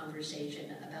brought the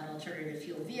conversation about alternative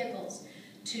fuel vehicles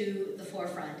to the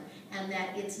forefront, and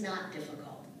that it's not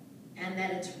difficult and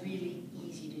that it's really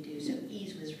easy to do. So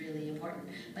ease was really important.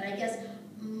 But I guess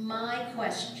my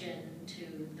question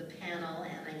to the panel,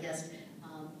 and I guess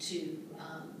to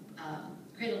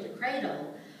Cradle to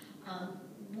Cradle,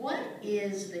 what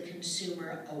is the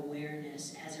consumer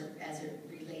awareness as it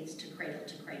relates to Cradle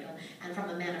to Cradle? And from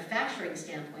a manufacturing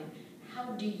standpoint, how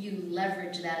do you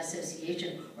leverage that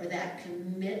association or that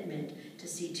commitment to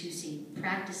C2C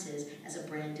practices as a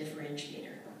brand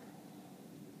differentiator?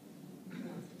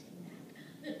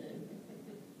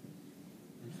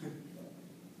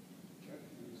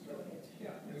 Yeah,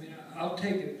 I mean, I'll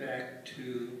take it back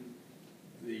to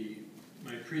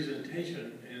my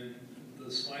presentation and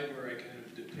the slide where I kind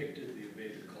of depicted the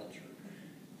Aveda culture.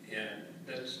 And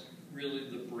that's really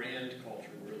the brand culture,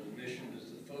 where the mission is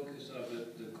the focus of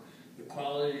it, the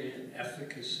quality and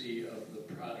efficacy of the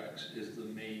products is the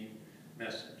main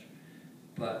message.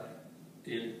 But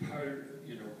in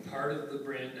part of the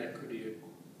brand equity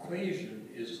equation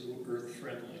is the earth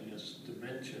friendliness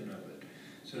dimension of it.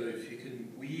 So if you can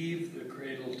weave the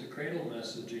cradle to cradle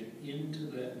messaging into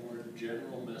that more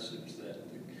general message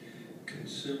that the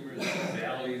consumers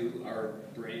value our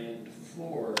brand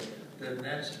for, then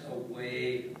that's a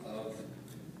way of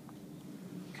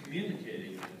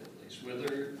communicating it, at least.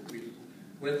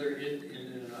 Whether it in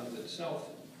and of itself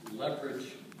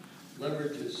leverages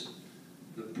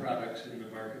the products in the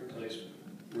marketplace,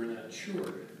 we're not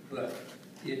sure. But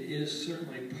it is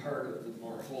certainly part of the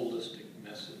more holistic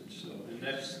message. So, and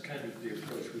that's kind of the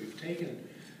approach we've taken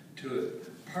to it,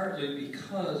 partly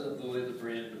because of the way the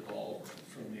brand evolved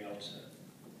from the outset.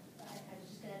 I was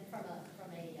just going to,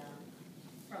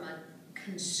 from a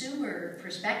consumer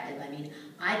perspective, I mean,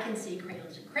 I can see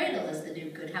Cradle to Cradle as the new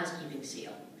Good Housekeeping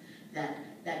seal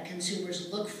that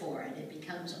consumers look for, and it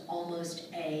becomes almost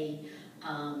a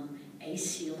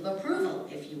seal of approval,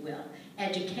 if you will.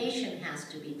 Education has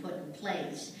to be put in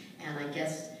place, and I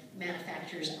guess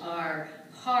manufacturers are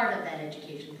part of that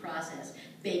education process,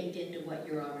 baked into what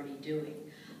you're already doing.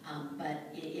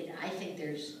 But I think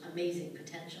there's amazing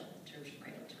potential in terms of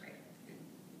Cradle to Cradle.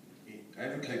 I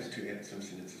would like to add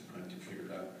something at this point to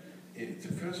figure out.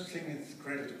 The first thing is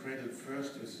Cradle to Cradle.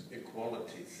 First is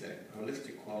equality,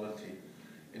 holistic quality.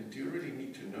 And do you really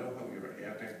need to know how your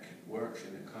airbag works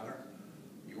in a car?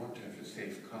 You want to have a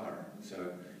safe car.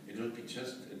 So it will be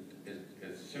just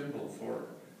a symbol for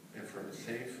a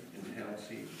safe and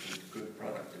healthy and good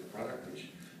product. A product which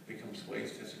becomes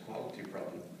waste has a quality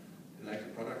problem. Like a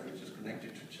product which is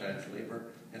connected to child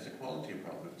labor has a quality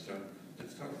problem. So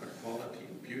let's talk about quality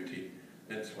and beauty.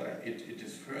 That's why it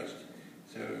is first.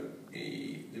 So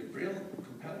the real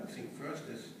compelling thing first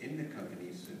is in the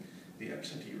companies, the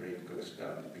absentee rate goes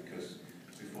down, because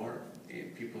before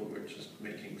people were just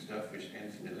making stuff which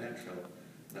ends in a landfill.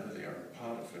 Now they are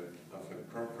part of a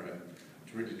program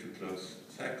really to close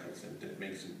cycles, and that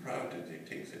makes them proud, and they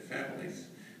take their families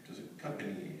to the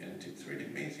company, and it's really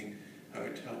amazing how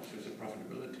it helps with the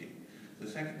profitability. The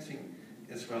second thing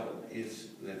as well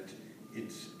is that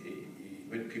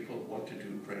when people want to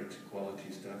do great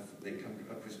quality stuff, they come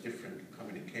up with different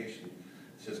communication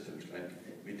systems. Like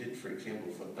we did, for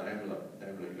example, for Daimler,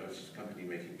 this company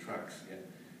making trucks.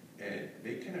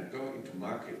 They cannot go into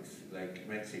markets like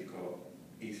Mexico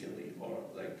easily, or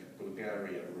like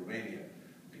Bulgaria, Romania,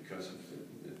 because of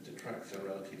the trucks are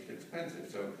relatively expensive.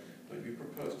 So when we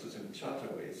propose to them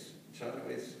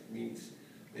charterways means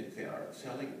that they are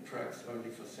selling trucks only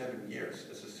for 7 years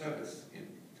as a service.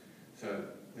 So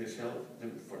they sell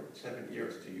them for 7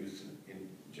 years to use in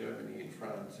Germany, in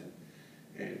France, and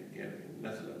in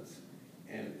Netherlands.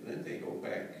 And then they go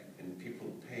back and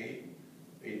people pay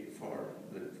for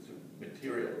the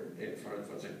material,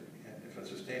 for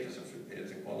the status of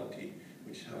the quality,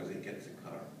 which how they get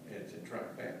the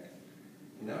truck back.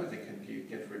 Now they can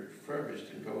get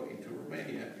refurbished and go into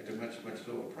Romania at a much, much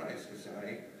lower price with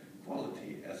high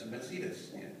quality as a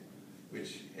Mercedes,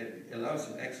 which allows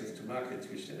them access to markets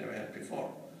which they never had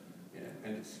before.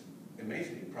 And it's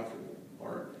amazingly profitable.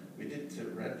 Or we did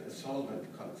rent a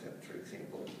solvent concept, for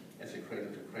example, as a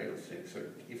cradle-to-cradle thing. So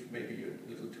if maybe you're a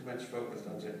little too much focused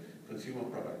on the consumer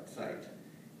product side,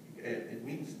 it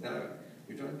means now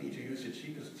you don't need to use the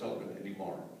cheapest solvent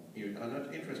anymore. You are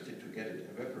not interested to get it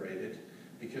evaporated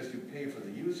because you pay for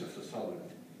the use of the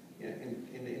solvent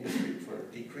in the industry for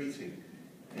decreasing.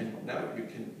 And now you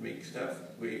can make stuff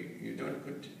where you don't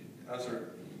put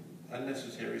other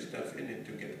unnecessary stuff in it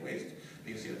to get waste,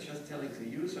 because you're just telling the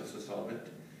use of the solvent,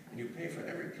 and you pay for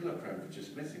every kilogram which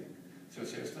is missing. So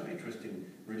there's no interest in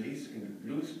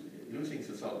losing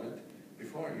the solvent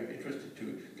before you're interested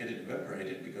to get it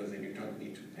evaporated, because then you don't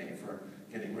need to pay for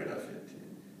getting rid of it.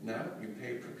 Now you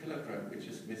pay per kilogram which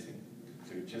is missing.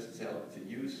 So you just sell the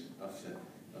use of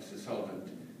the solvent,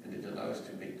 and it allows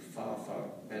to make far, far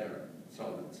better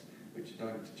solvents which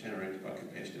don't generate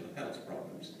occupational health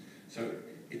problems. So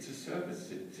it's a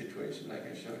service situation, like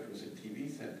I showed with the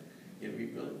TV set.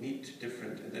 We will need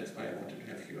different, and that's why I wanted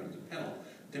to have you on the panel,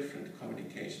 different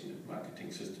communication and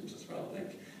marketing systems as well.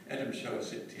 Like Adam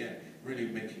shows it, really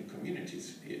making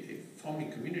communities,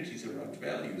 forming communities around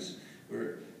values,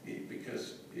 where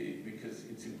because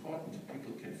it's important that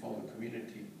people can form a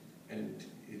community and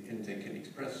they can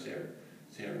express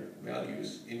their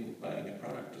values in buying a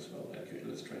product as well, like you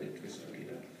illustrated with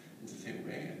Arena in the same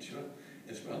way. And sure,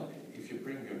 as well, if you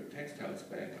bring your textiles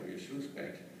back or your shoes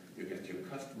back, you get your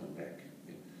customer back.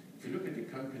 If you look at a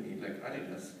company like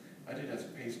Adidas,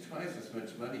 Adidas pays twice as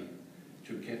much money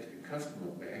to get a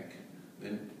customer back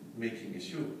than making a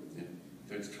shoe.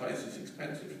 So it's twice as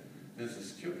expensive. This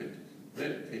is stupid.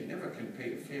 They never can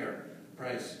pay a fair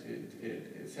price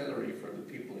salary for the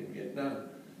people in Vietnam,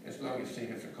 as long as they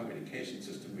have a communication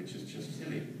system, which is just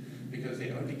silly, because they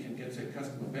only can get their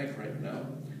customer back right now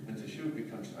when the shoe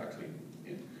becomes ugly.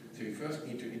 So you first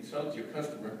need to insult your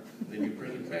customer, then you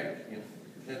bring it back.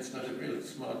 That's not a real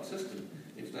smart system.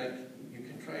 It's like you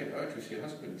can try it out with your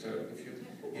husband. So if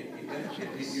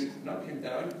you knock him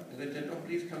down and then say, "Oh,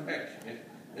 please come back."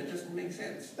 That doesn't make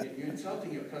sense. You're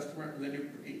insulting your customer, and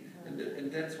then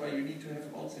and that's why you need to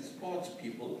have all these sports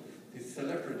people, these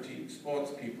celebrity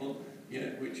sports people,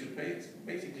 which you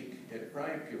basically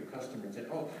bribe your customer and say,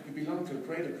 "Oh, you belong to a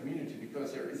greater community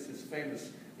because there is this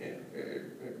famous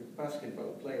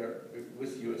basketball player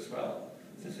with you as well."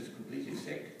 This is completely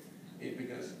sick,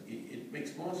 because it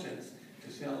makes more sense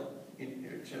to sell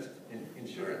just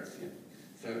insurance.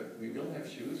 So we will have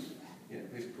shoes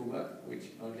with Puma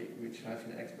which have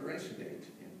an expiration date,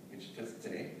 which just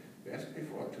say best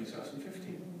before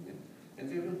 2015. And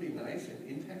they will be nice and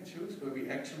intact shoes where we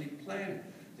actually plan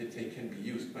that they can be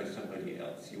used by somebody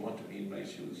else. You want to be in my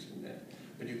shoes and that.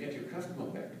 But you get your customer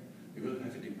back. You will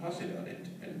have a deposit on it.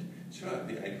 And sure,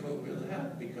 the ICO will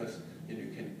help, because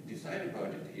you can decide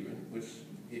about it even with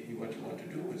what you want to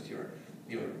do with your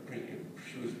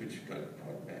shoes which got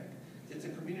brought back. It's a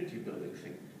community building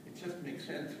thing. It just makes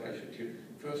sense. Why should you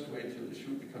first wait until the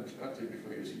shoe becomes ugly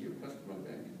before you see your customer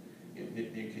back?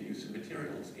 You can use the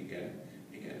materials again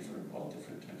for all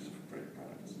different types of great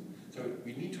products. So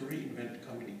we need to reinvent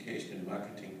communication and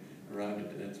marketing around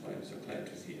it, and that's why I'm so glad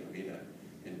to see Arena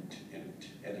and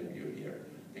Adam, you here,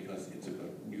 because it's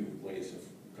about new ways of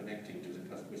connecting with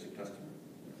the customer.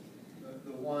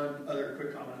 The one other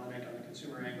quick comment I'll make on the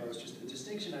consumer angle is just the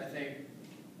distinction, I think,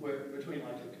 between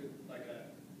like a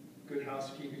good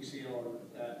housekeeping seal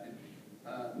or that.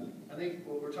 I think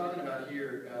what we're talking about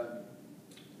here,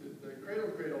 the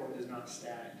cradle is not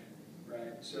static,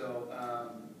 right? So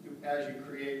as you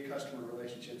create customer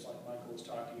relationships, like Michael was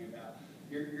talking about,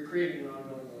 you're creating an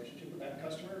ongoing relationship with that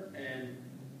customer, and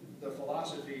the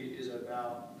philosophy is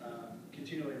about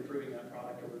continually improving that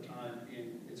product over time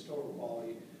in its total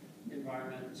quality,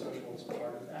 environment and social is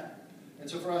part of that. And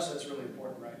so for us, that's really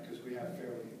important, right? Because we have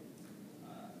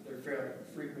they're fairly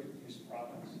frequent use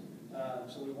products.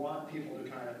 So we want people to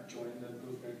kind of join the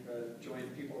movement, join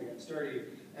People Against Dirty,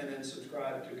 and then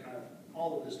subscribe to kind of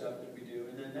all of the stuff that we do.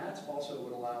 And then that's also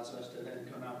what allows us to then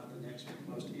come out with the next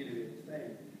most innovative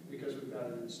thing, because we've got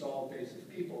an installed base of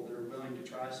people that are willing to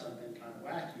try something kind of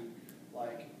wacky,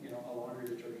 like, you know, a laundry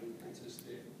detergent Princess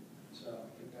did. So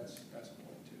I think that's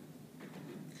important too.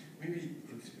 Maybe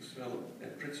as well,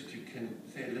 Bridget, you can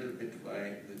say a little bit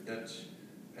why the Dutch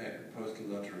Postal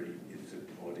Lottery is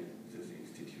supporting this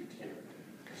institute here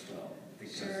as well.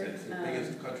 Because Sure. it's the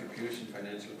biggest contribution,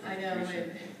 financial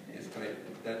contribution, is by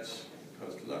Dutch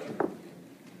Postal Lottery.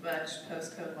 Dutch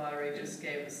Postcode Lottery just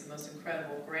gave us the most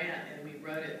incredible grant, and we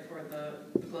wrote it for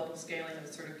the global scaling of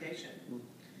the certification.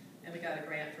 And we got a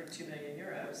grant for 2 million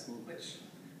euros, which,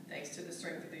 thanks to the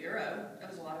strength of the euro, that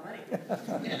was a lot of money.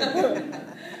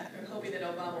 We're hoping that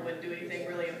Obama wouldn't do anything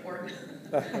really important.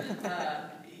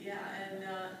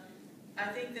 I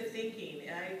think the thinking,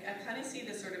 I kind of see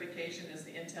the certification as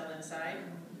the intel inside,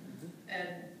 and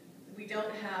we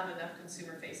don't have enough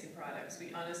consumer-facing products.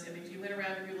 We honestly, I mean, if you went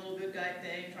around with your little good guy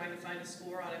thing, trying to find a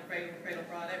score on a cradle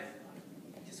product,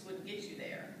 it just wouldn't get you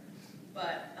there.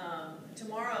 But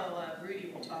tomorrow,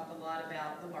 Rudy will talk a lot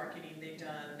about the marketing they've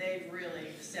done. They've really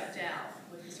stepped out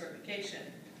with the certification.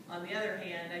 On the other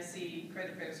hand, I see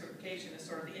credit certification as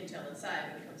sort of the intel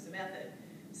inside when it comes to method.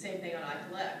 Same thing on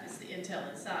iCollect, it's the intel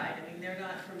inside. I mean, they're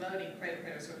not promoting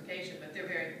credit certification, but they're a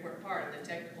very important part of the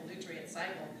technical nutrient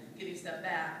cycle, getting stuff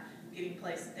back, getting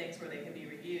placed things where they can be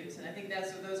reused. And I think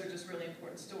those are just really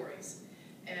important stories.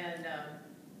 And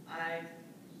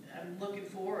I'm looking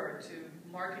forward to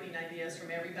marketing ideas from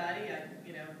everybody. I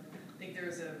think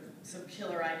there's some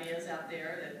killer ideas out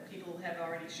there that people have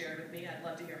already shared with me. I'd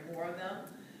love to hear more of them.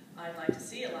 I'd like to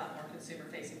see a lot more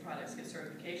consumer-facing products get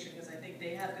certification, because I think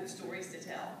they have good stories to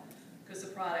tell, because the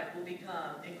product will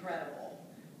become incredible,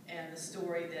 and the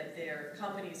story that their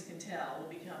companies can tell will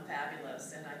become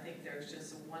fabulous. And I think there's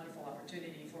just a wonderful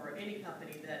opportunity for any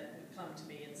company that would come to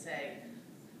me and say,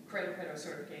 credit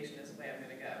certification is the way I'm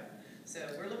going to go. So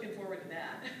we're looking forward to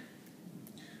that.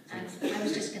 I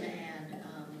was just going to add,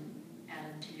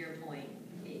 Adam, to your point,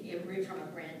 from a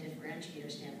brand differentiator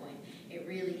standpoint, it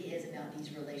really is about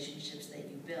these relationships that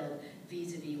you build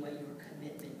vis-a-vis what your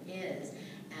commitment is.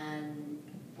 And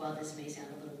while this may sound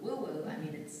a little woo-woo, I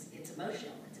mean, it's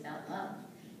emotional. It's about love.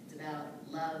 It's about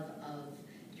love of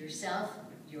yourself,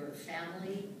 your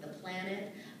family, the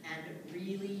planet, and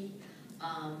really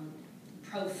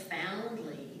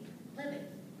profoundly living.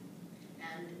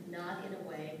 And not in a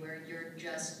way where you're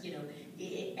just,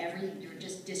 you're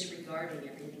just disregarding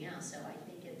everything else. So I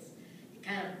think it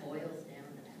kind of boils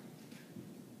down to that.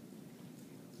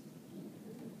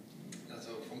 Yeah, so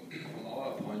from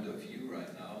our point of view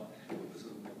right now, so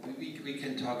we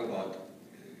can talk about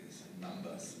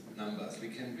numbers.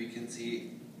 We can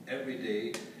see every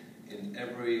day in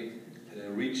every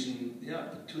region,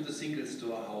 to the single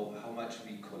store, how much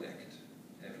we collect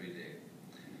every day.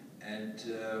 And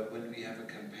when we have a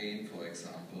campaign, for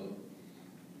example,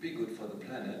 be good for the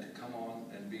planet, come on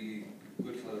and be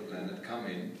good for the planet, come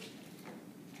in.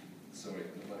 Sorry,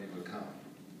 nobody will come.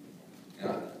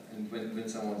 Yeah, and when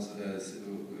someone says,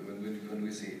 when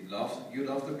we say, you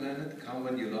love the planet, come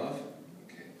when you love,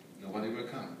 okay, nobody will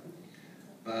come.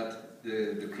 But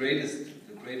the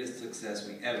greatest success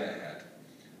we ever had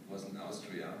was in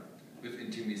Austria with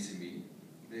Intimissimi.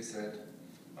 They said,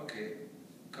 okay,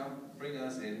 come, bring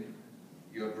us in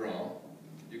your bra.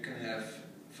 You can have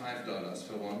 $5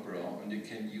 for one bra, and you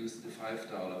can use the $5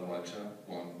 voucher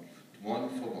one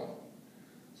for one.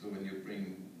 So when you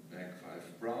bring back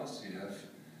 5 bras, you have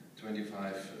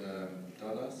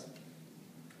 $25,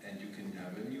 and you can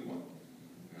have a new one.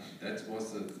 Yeah? That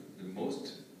was the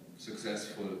most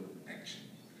successful action.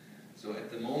 So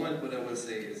at the moment, what I will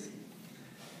say is,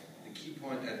 the key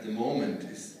point at the moment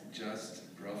is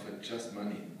just profit, just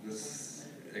money. This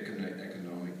economic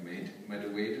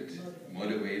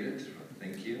motivated,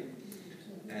 thank you.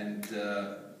 And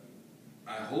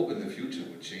I hope in the future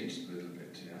will change a little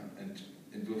bit, yeah.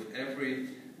 And with every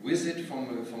visit from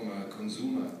a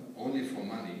consumer only for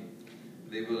money,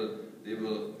 they will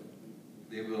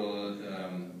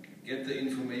get the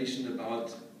information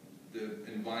about the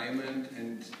environment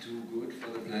and do good for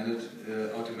the planet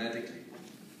automatically.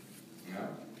 Yeah.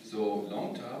 So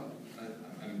long term,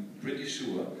 I'm pretty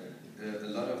sure a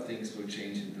lot of things will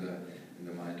change in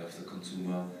the mind of the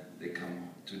consumer. They come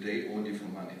today only for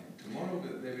money. Tomorrow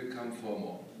they will come for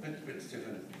more. But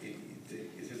Stefan,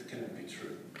 this cannot be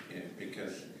true,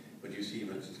 because what you see,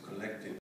 what is collected